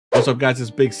What's up, guys? It's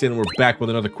Big Sin. We're back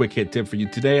with another quick hit tip for you.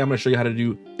 Today, I'm going to show you how to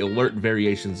do alert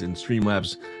variations in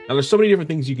StreamLabs. Now, there's so many different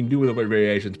things you can do with alert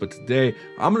variations, but today,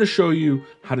 I'm going to show you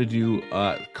how to do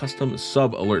custom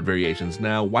sub alert variations.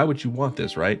 Now, why would you want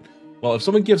this, right? Well, if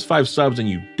someone gives 5 subs and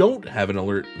you don't have an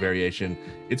alert variation,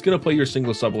 it's going to play your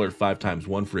single sub alert 5 times,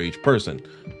 one for each person.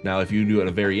 Now, if you do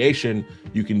a variation,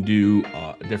 you can do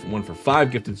a different one for 5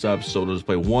 gifted subs. So it'll just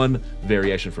play one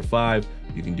variation for 5.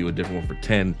 You can do a different one for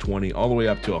 10, 20, all the way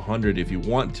up to 100 if you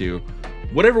want to.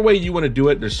 Whatever way you want to do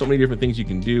it, there's so many different things you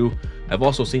can do. I've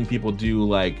also seen people do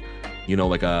like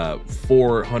a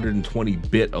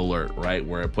 420-bit alert, right?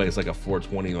 Where it plays like a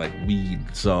 420 like weed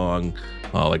song,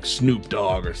 like Snoop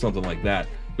Dogg or something like that.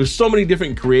 There's so many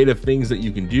different creative things that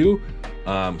you can do.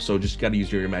 So just got to use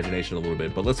your imagination a little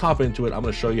bit. But let's hop into it. I'm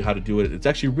going to show you how to do it. It's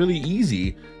actually really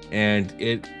easy, and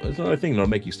it's another thing that'll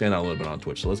make you stand out a little bit on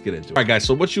Twitch. So let's get into it. All right, guys.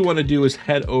 So what you want to do is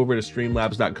head over to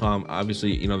StreamLabs.com.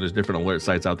 Obviously, there's different alert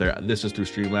sites out there. This is through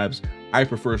StreamLabs. I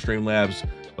prefer StreamLabs,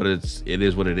 but it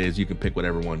is what it is. You can pick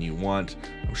whatever one you want.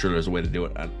 I'm sure there's a way to do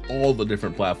it on all the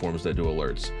different platforms that do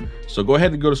alerts. So go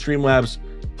ahead and go to StreamLabs,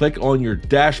 click on your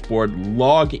dashboard,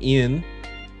 log in,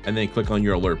 and then click on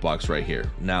your alert box right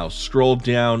here. Now scroll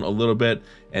down a little bit,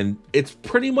 and it's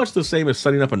pretty much the same as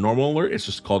setting up a normal alert. It's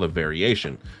just called a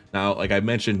variation. Now, like I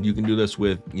mentioned, you can do this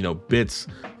with bits,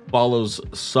 follows,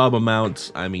 sub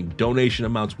amounts, donation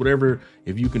amounts, whatever.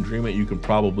 If you can dream it, you can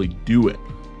probably do it.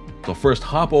 So first,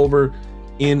 hop over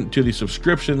into the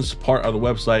subscriptions part of the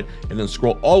website, and then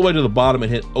scroll all the way to the bottom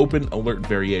and hit open alert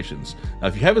variations. Now,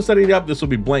 if you haven't set it up, this will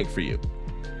be blank for you.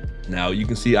 Now you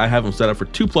can see I have them set up for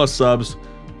 2+ subs,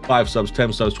 5 subs,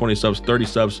 10 subs, 20 subs, 30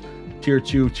 subs, tier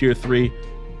 2, tier 3.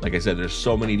 Like I said, there's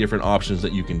so many different options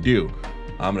that you can do.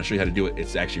 I'm going to show you how to do it.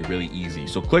 It's actually really easy.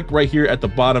 So click right here at the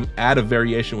bottom, add a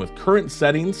variation with current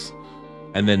settings,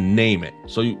 and then name it.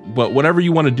 But whatever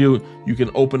you want to do, you can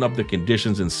open up the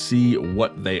conditions and see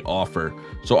what they offer.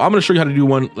 So I'm going to show you how to do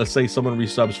one. Let's say someone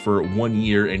resubs for 1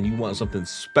 year and you want something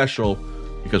special,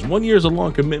 because 1 year is a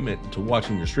long commitment to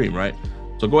watching your stream, right?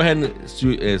 So go ahead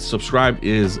and subscribe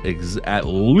is at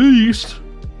least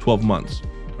 12 months,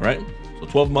 all right? So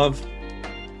 12 months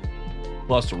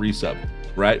plus a resub,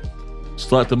 right?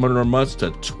 Select the number of months to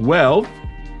 12,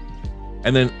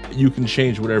 and then you can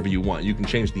change whatever you want. You can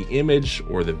change the image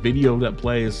or the video that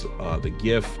plays, the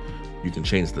GIF. You can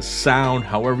change the sound,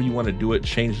 however you want to do it.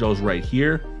 Change those right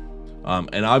here.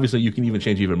 And obviously you can even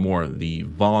change even more, the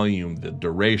volume, the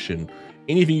duration,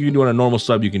 anything you can do on a normal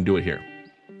sub, you can do it here.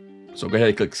 So go ahead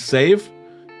and click save,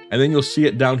 and then you'll see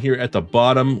it down here at the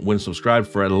bottom when subscribed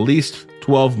for at least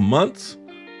 12 months,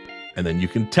 and then you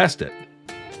can test it.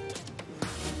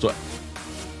 So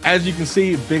as you can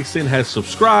see, Big Sin has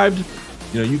subscribed.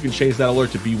 You can change that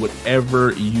alert to be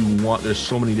whatever you want. There's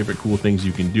so many different cool things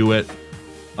you can do it.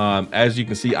 As you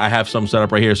can see, I have some set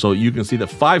up right here, so you can see that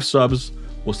 5 subs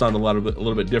will sound a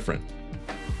little bit different.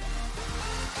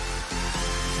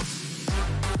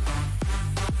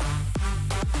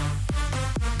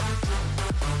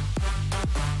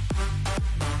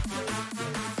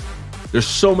 There's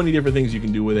so many different things you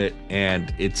can do with it,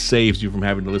 and it saves you from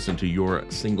having to listen to your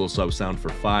single sub sound for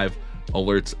 5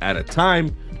 alerts at a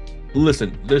time.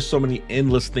 Listen, there's so many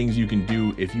endless things you can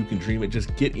do. If you can dream it,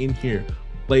 just get in here,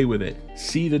 play with it,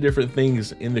 see the different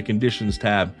things in the conditions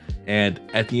tab, and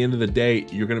at the end of the day,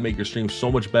 you're gonna make your stream so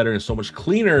much better and so much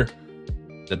cleaner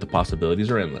that the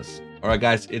possibilities are endless. All right,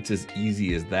 guys, it's as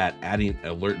easy as that. Adding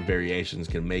alert variations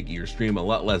can make your stream a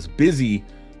lot less busy.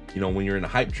 When you're in a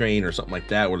hype train or something like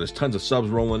that, where there's tons of subs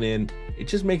rolling in, it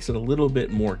just makes it a little bit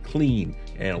more clean,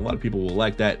 and a lot of people will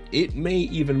like that. It may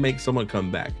even make someone come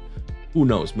back. Who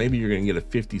knows? Maybe you're gonna get a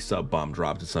 50 sub bomb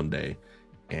dropped someday,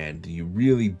 and you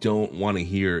really don't want to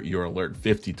hear your alert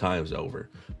 50 times over.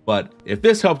 But if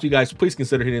this helped you guys, please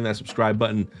consider hitting that subscribe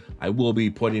button. I will be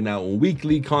putting out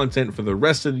weekly content for the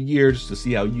rest of the year just to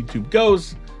see how YouTube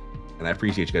goes, and I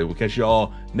appreciate you guys. We'll catch you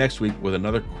all next week with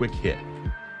another quick hit.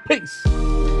 Peace.